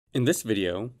In this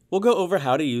video, we'll go over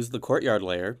how to use the courtyard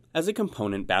layer as a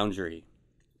component boundary.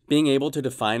 Being able to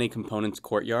define a component's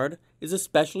courtyard is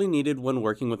especially needed when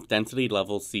working with density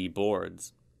level C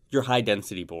boards, your high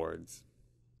density boards.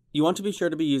 You want to be sure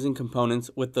to be using components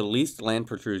with the least land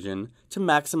protrusion to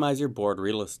maximize your board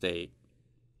real estate.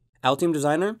 Altium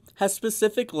Designer has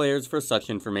specific layers for such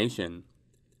information.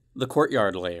 The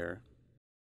courtyard layer.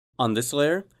 On this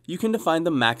layer, you can define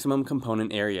the maximum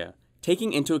component area,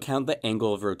 taking into account the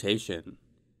angle of rotation.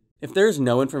 If there is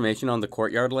no information on the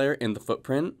courtyard layer in the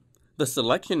footprint, the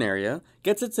selection area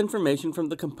gets its information from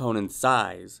the component's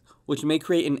size, which may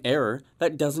create an error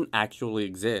that doesn't actually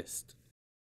exist.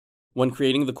 When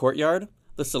creating the courtyard,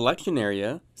 the selection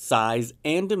area, size,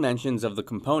 and dimensions of the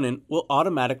component will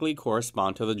automatically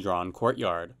correspond to the drawn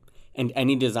courtyard, and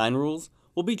any design rules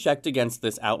will be checked against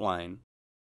this outline.